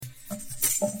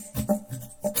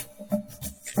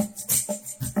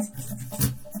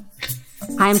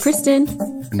Hi, I'm Kristen,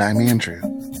 And I'm Andrew.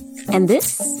 and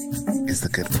this. Is the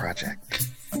Good Project.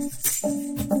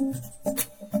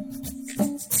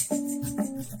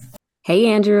 Hey,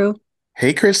 Andrew.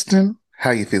 Hey, Kristen.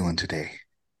 How you feeling today?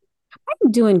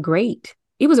 I'm doing great.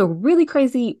 It was a really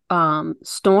crazy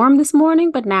storm this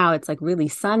morning, but now it's like really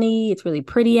sunny. It's really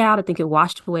pretty out. I think it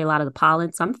washed away a lot of the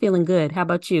pollen, so I'm feeling good. How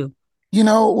about you? You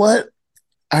know what?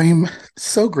 I'm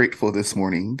so grateful this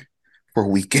morning for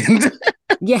weekend.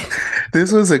 Yeah.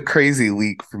 This was a crazy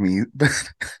week for me, but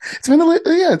it's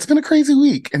been a crazy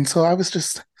week. And so I was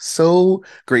just so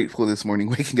grateful this morning,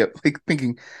 waking up like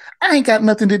thinking, I ain't got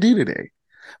nothing to do today.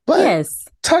 But Yes.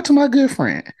 talk to my good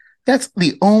friend. That's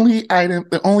the only item,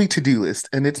 the only to-do list.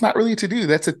 And it's not really to do,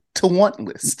 that's a to want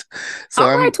list. So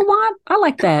All right, I'm Tawan. I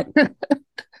like that.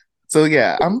 so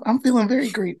yeah, I'm feeling very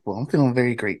grateful. I'm feeling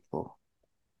very grateful.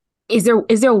 Is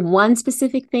there one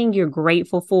specific thing you're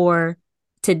grateful for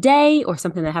today or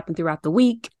something that happened throughout the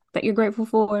week that you're grateful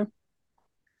for?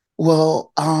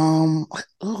 Well, I'm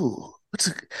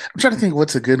trying to think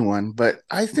what's a good one, but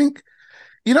I think,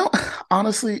 you know,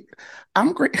 honestly,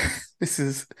 I'm great. This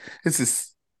is this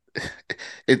is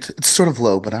it's sort of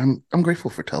low, but I'm grateful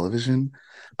for television.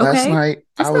 Last Okay. night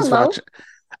That's not low.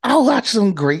 I watched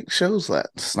some great shows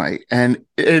last night. And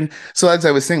so as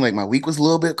I was saying, like my week was a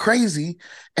little bit crazy.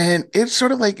 And it's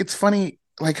sort of like it's funny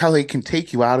like how they can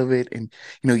take you out of it and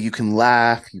you can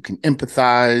laugh, you can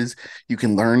empathize, you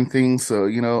can learn things. So,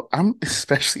 I'm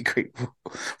especially grateful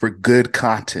for good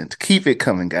content. Keep it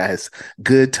coming, guys.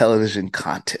 Good television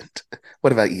content.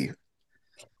 What about you?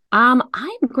 I'm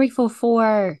grateful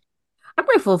for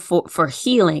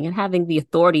healing and having the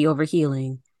authority over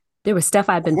healing. There was stuff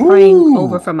I've been praying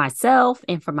over Ooh. for myself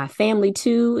and for my family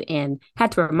too, and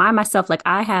had to remind myself like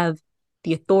I have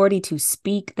the authority to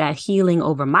speak that healing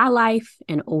over my life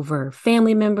and over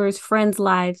family members, friends'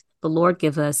 lives. The Lord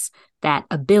gives us that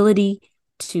ability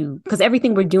to, because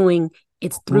everything we're doing,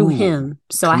 it's through Ooh. Him.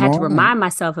 So I Come had to on. remind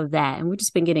myself of that, and we've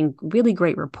just been getting really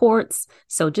great reports.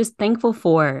 So just thankful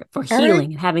for All right.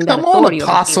 healing and having that Come on, authority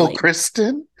over Apostle healing.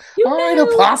 Kristen. You All right,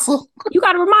 knew. Apostle. You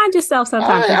got to remind yourself All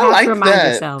sometimes. right, You I have to like remind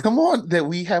that. yourself. Come on, that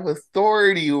we have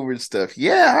authority over stuff.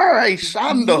 Yeah, all right,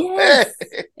 Shando. Yes.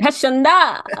 Hey,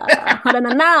 Hashanda.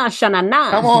 Haranana.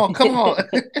 come Shanana. on, come on.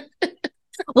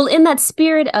 Well, in that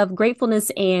spirit of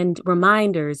gratefulness and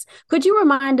reminders, could you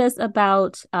remind us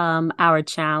about our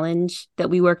challenge that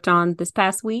we worked on this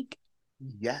past week?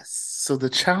 Yes. So the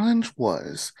challenge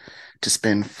was to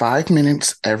spend 5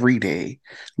 minutes every day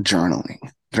journaling.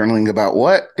 Journaling about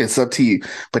what? It's up to you.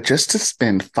 But just to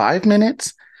spend 5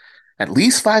 minutes, at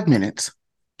least 5 minutes,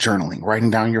 journaling,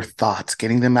 writing down your thoughts,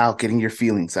 getting them out, getting your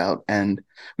feelings out. And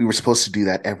we were supposed to do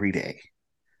that every day.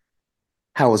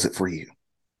 How was it for you?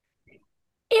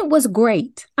 It was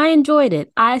great. I enjoyed it.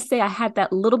 I say I had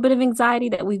that little bit of anxiety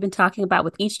that we've been talking about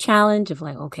with each challenge of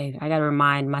like, okay, I got to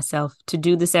remind myself to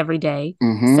do this every day. Set a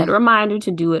Mm-hmm. reminder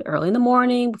to do it early in the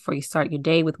morning before you start your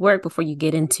day with work, before you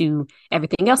get into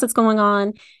everything else that's going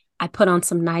on. I put on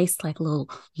some nice, like little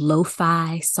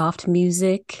lo-fi soft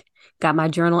music, got my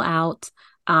journal out.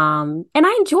 And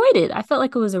I enjoyed it. I felt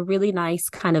like it was a really nice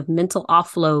kind of mental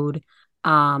offload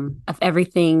of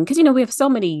everything. Cause we have so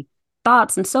many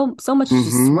thoughts and so much just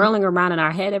Mm-hmm. swirling around in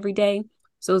our head every day.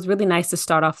 So it was really nice to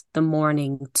start off the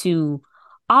morning to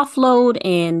offload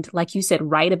and, like you said,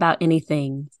 write about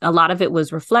anything. A lot of it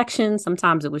was reflection.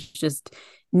 Sometimes it was just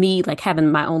me like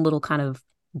having my own little kind of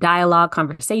dialogue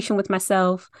conversation with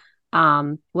myself.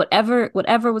 Whatever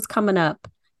was coming up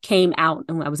came out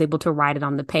and I was able to write it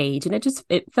on the page. And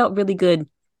it felt really good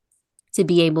to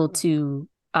be able to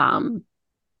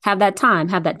have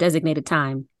that designated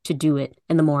time to do it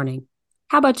in the morning.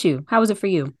 How about you? How was it for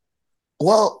you?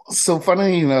 Well, so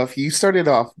funnily enough, you started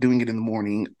off doing it in the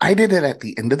morning. I did it at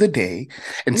the end of the day.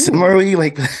 And Ooh, similarly,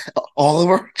 like all of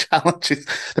our challenges,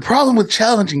 the problem with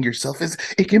challenging yourself is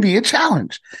it can be a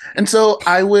challenge. And so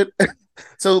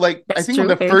so like, I that's think on true.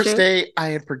 the Very first true. day, I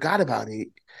had forgot about it.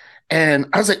 And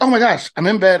I was like, oh my gosh, I'm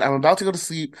in bed. I'm about to go to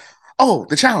sleep. Oh,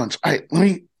 the challenge. All right, let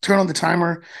me turn on the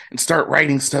timer and start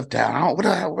writing stuff down. What do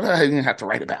I even have to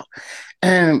write about?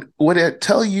 And what I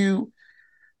tell you,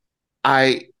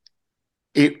 I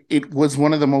it was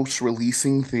one of the most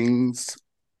releasing things.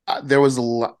 There was a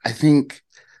lot. I think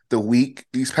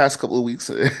these past couple of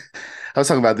weeks, I was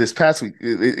talking about this past week.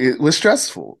 It was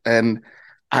stressful, and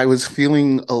I was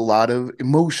feeling a lot of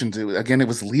emotions. Again, it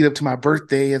was lead up to my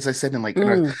birthday, as I said, and like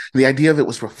Mm, the idea of it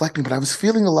was reflecting. But I was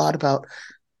feeling a lot about.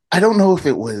 I don't know if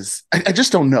it was, I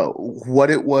just don't know what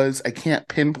it was. I can't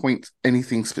pinpoint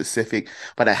anything specific,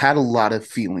 but I had a lot of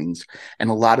feelings, and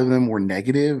a lot of them were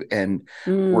negative and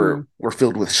Mm, were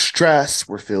filled with stress,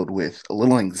 were filled with a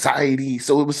little anxiety.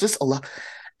 So it was just a lot.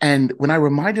 And when I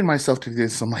reminded myself to do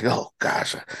this, I'm like, oh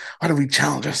gosh, why do we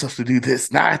challenge ourselves to do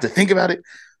this? Now I have to think about it.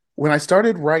 When I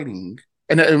started writing,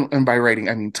 and by writing,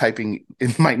 I mean typing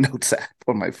in my notes app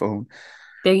on my phone,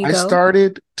 there you I go.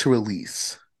 started to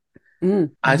release.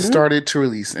 Mm, I hmm. started to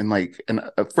release, and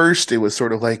at first it was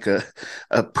sort of like a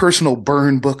personal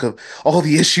burn book of all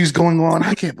the issues going on.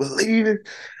 I can't believe it.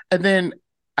 And then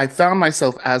I found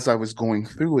myself as I was going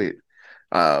through it,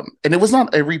 and it was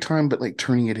not every time, but like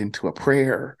turning it into a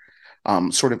prayer,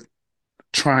 sort of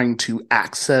trying to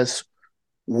access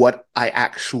what I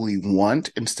actually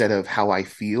want instead of how I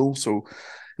feel. So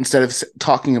instead of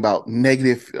talking about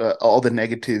negative, all the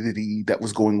negativity that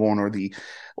was going on,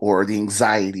 or the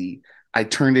anxiety, I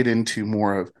turned it into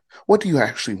more of, what do you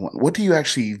actually want? What do you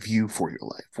actually view for your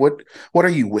life? What are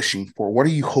you wishing for? What are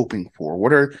you hoping for?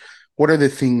 What are the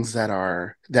things that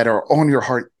are on your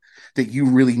heart that you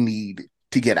really need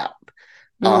to get out?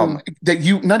 Mm, That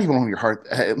you, not even on your heart.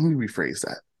 Let me rephrase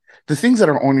that. The things that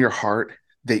are on your heart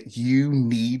that you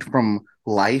need from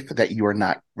life that you are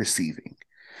not receiving.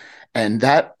 And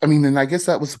that, I mean, and I guess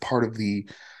that was part of the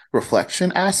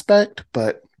reflection aspect,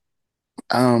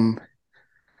 um,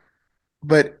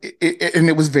 and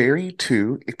it was varied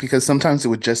too, because sometimes it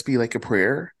would just be like a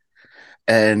prayer,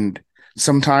 and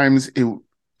sometimes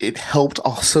it helped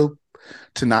also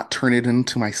to not turn it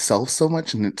into myself so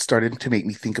much, and it started to make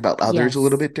me think about others a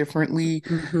little yes. bit differently,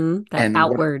 Hmm. That and what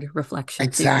outward reflection too.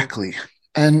 exactly.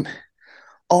 And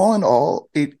all in all,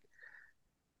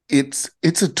 it's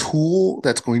a tool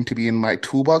that's going to be in my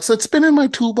toolbox. It's been in my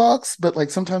toolbox, but like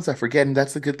sometimes I forget, and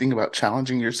that's the good thing about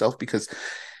challenging yourself, because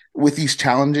with these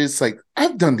challenges, like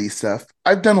I've done these stuff.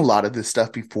 I've done a lot of this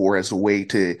stuff before as a way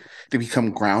to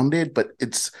become grounded, but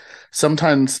it's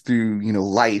sometimes through,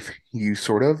 life, you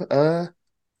sort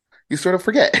of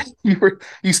forget.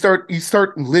 You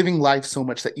start living life so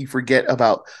much that you forget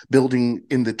about building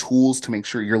in the tools to make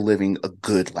sure you're living a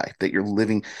good life, that you're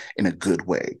living in a good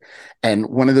way. And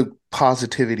one of the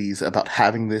positivities about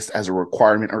having this as a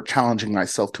requirement or challenging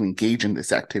myself to engage in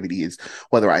this activity is,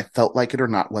 whether I felt like it or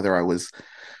not, whether I was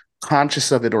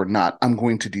conscious of it or not, I'm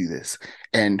going to do this.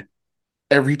 And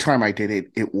every time I did it,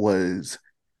 it was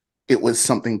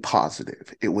something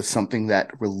positive. It was something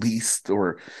that released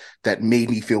or that made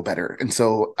me feel better. And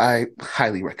so I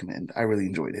highly recommend. I really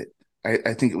enjoyed it.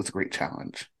 I think it was a great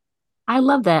challenge. I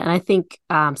love that. And I think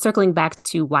circling back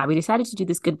to why we decided to do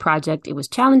this good project, it was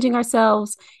challenging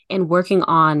ourselves and working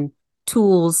on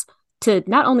tools to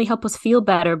not only help us feel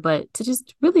better, but to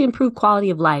just really improve quality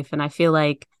of life. And I feel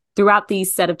like throughout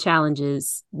these set of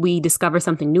challenges, we discover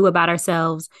something new about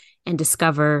ourselves and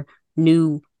discover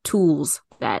new tools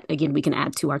that, again, we can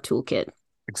add to our toolkit.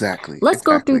 Exactly. Let's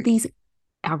go through Exactly. these.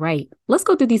 All right. Let's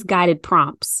go through these guided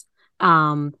prompts.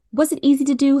 Was it easy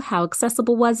to do? How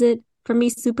accessible was it? For me,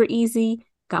 super easy.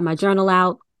 Got my journal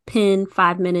out, pen,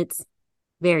 5 minutes.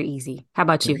 Very easy. How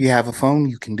about If you? you have a phone,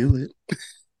 you can do it.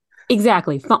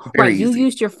 Exactly. Right. Very You easy.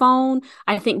 used your phone.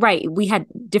 I think, right. We had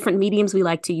different mediums we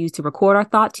like to use to record our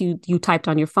thoughts. You typed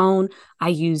on your phone. I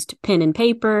used pen and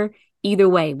paper. Either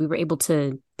way, we were able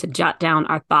to jot down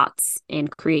our thoughts and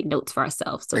create notes for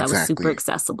ourselves. So that was super Exactly.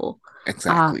 accessible. Uh,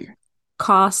 Exactly.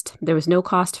 Cost, there was no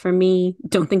cost for me.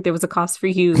 Don't think there was a cost for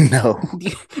you, No.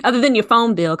 other than your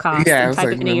phone bill cost Yeah, I and was like,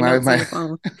 typing in your notes on my your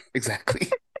phone.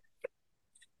 exactly.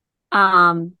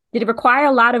 Did it require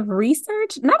a lot of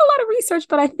research? Not a lot of research,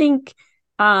 but I think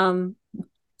um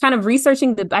kind of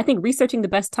researching the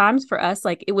best times for us,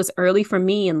 like it was early for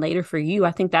me and later for you.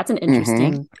 I think that's an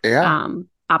interesting Yeah. Yeah.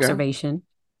 observation.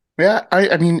 Yeah.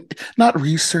 I mean, not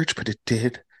research, but it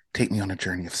did take me on a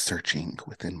journey of searching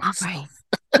within All right. myself.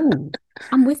 Ooh,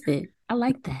 I'm with it. I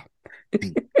like that.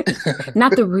 Deep.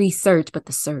 Not the research, but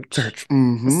the search. Search. The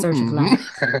Mm-hmm, search of life.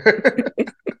 mm-hmm.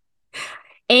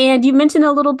 And you mentioned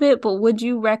a little bit, but would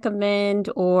you recommend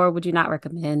or would you not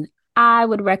recommend? I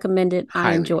would recommend it.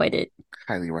 I Highly, enjoyed it.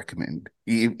 highly recommend.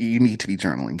 You need to be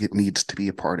journaling. It needs to be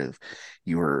a part of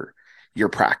your your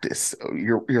practice,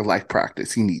 your life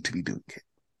practice. You need to be doing it.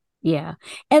 Yeah.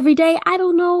 Every day, I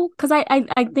don't know. Cause I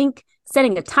think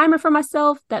setting a timer for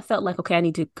myself that felt like, okay, I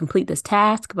need to complete this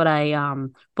task, but I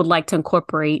would like to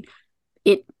incorporate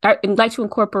it. I'd like to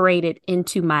incorporate it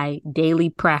into my daily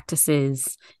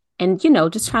practices and,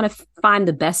 just trying to find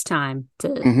the best time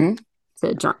Hmm.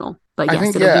 to journal. But I yes,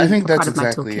 think, it'll yeah, I be think a that's part of my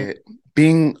exactly toolkit. it.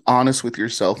 Being honest with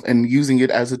yourself and using it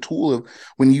as a tool of,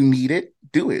 when you need it,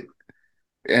 do it.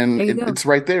 And There you go. it's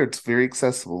right there. It's very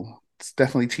accessible. It's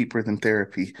definitely cheaper than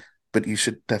therapy, but you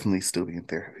should definitely still be in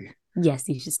therapy. Yes,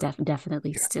 you should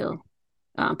definitely Yeah. still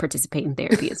participate in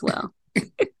therapy as well.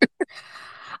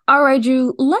 All right,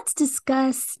 Drew, let's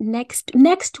discuss next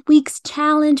week's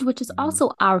challenge, which is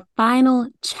also our final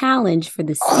challenge for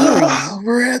the series.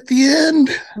 We're at the end.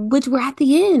 Which we're at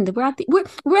the end. We're at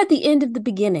the end of the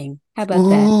beginning. How about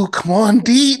that? Ooh, come on,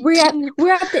 D. We're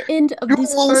at the end of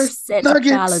this first set of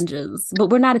challenges, but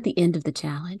we're not at the end of the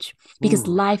challenge because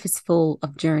life is full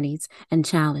of journeys and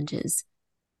challenges.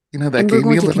 You know, that gave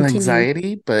me a little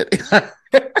anxiety, but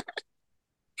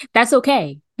that's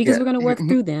okay because we're going to work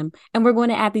through them and we're going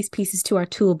to add these pieces to our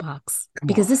toolbox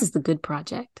because this is the good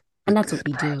project and that's what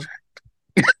we do.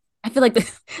 I feel like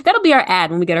that'll be our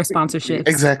ad when we get our sponsorships.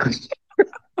 Exactly.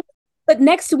 But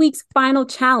next week's final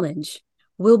challenge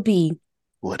will be,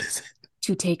 what is it?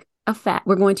 To take a fast.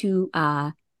 We're going to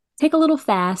take a little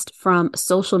fast from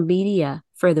social media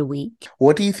for the week.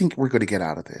 What do you think we're going to get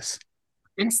out of this?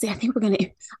 Honestly, I think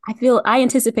I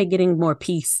anticipate getting more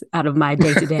peace out of my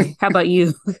day to day. How about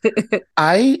you?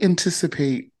 I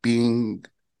anticipate being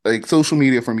like, social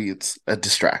media for me, it's a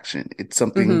distraction. It's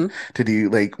something to do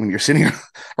like when you're sitting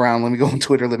around, let me go on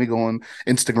Twitter, let me go on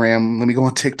Instagram, let me go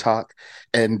on TikTok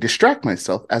and distract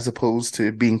myself as opposed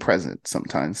to being present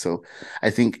sometimes. So I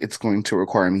think it's going to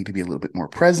require me to be a little bit more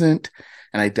present.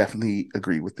 And I definitely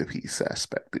agree with the peace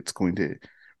aspect. It's going to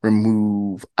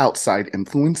remove outside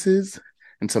influences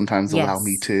and sometimes allow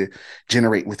me to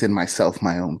generate within myself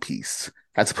my own peace,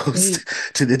 as opposed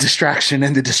to the distraction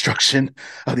and the destruction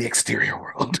of the exterior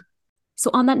world. So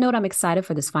on that note, I'm excited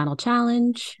for this final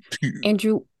challenge.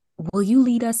 Andrew, will you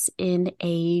lead us in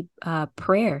a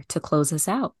prayer to close us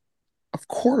out? Of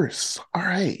course. All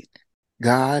right.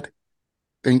 God,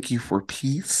 thank you for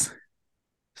peace.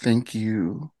 Thank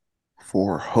you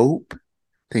for hope.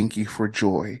 Thank you for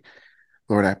joy.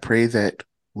 Lord, I pray that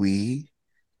we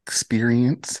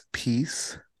experience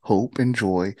peace, hope, and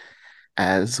joy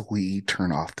as we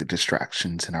turn off the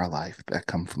distractions in our life that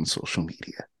come from social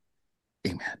media.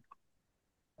 Amen.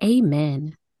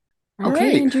 Amen. All okay,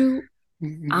 right. Andrew,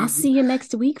 I'll see you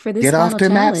next week for this Get final off the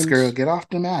challenge. mats, girl. Get off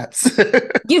the mats.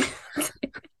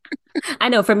 I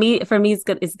know. For me,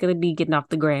 it's gonna be getting off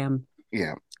the gram.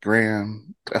 Yeah,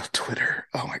 gram, Twitter.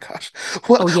 Oh my gosh.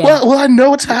 Well, I know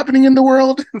what's happening in the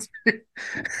world.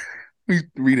 We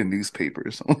read a newspaper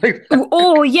or something like that.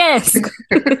 Oh yes.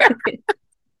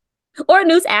 Or a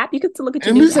news app. You could look at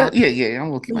your news app. Yeah.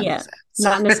 I'm looking at my news apps.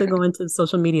 Not necessarily going to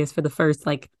social medias for the first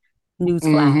news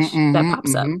flash that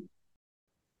pops up.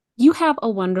 You have a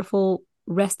wonderful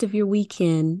rest of your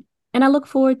weekend, and I look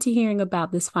forward to hearing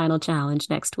about this final challenge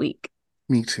next week.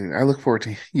 Me too. I look forward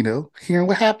to, hearing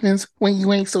what happens when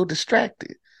you ain't so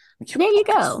distracted. There you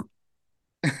go.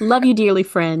 Love you dearly,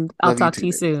 friend. I'll talk to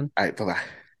you soon. All right, bye-bye.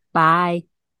 Bye.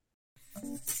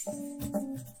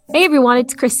 Hey everyone,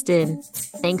 it's Kristen.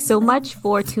 Thanks so much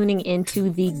for tuning into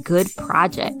The Good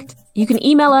Project. You can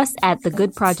email us at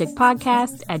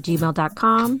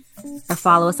thegoodprojectpodcast@gmail.com or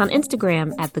follow us on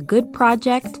Instagram at The Good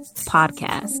Project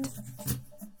Podcast.